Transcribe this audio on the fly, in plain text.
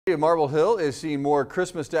Marble Hill is seeing more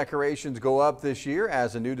Christmas decorations go up this year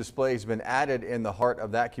as a new display has been added in the heart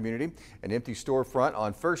of that community. An empty storefront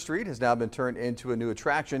on First Street has now been turned into a new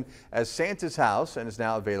attraction as Santa's House and is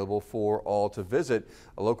now available for all to visit.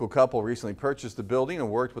 A local couple recently purchased the building and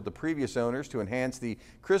worked with the previous owners to enhance the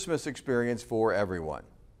Christmas experience for everyone.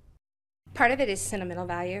 Part of it is sentimental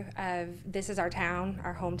value of this is our town,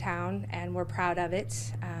 our hometown, and we're proud of it.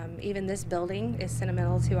 Even this building is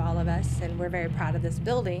sentimental to all of us, and we're very proud of this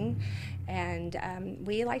building. And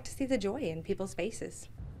we like to see the joy in people's faces.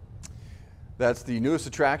 That's the newest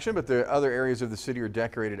attraction, but the other areas of the city are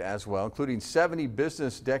decorated as well, including 70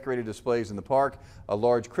 business decorated displays in the park, a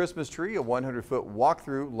large Christmas tree, a 100-foot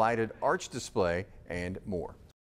walk-through lighted arch display, and more.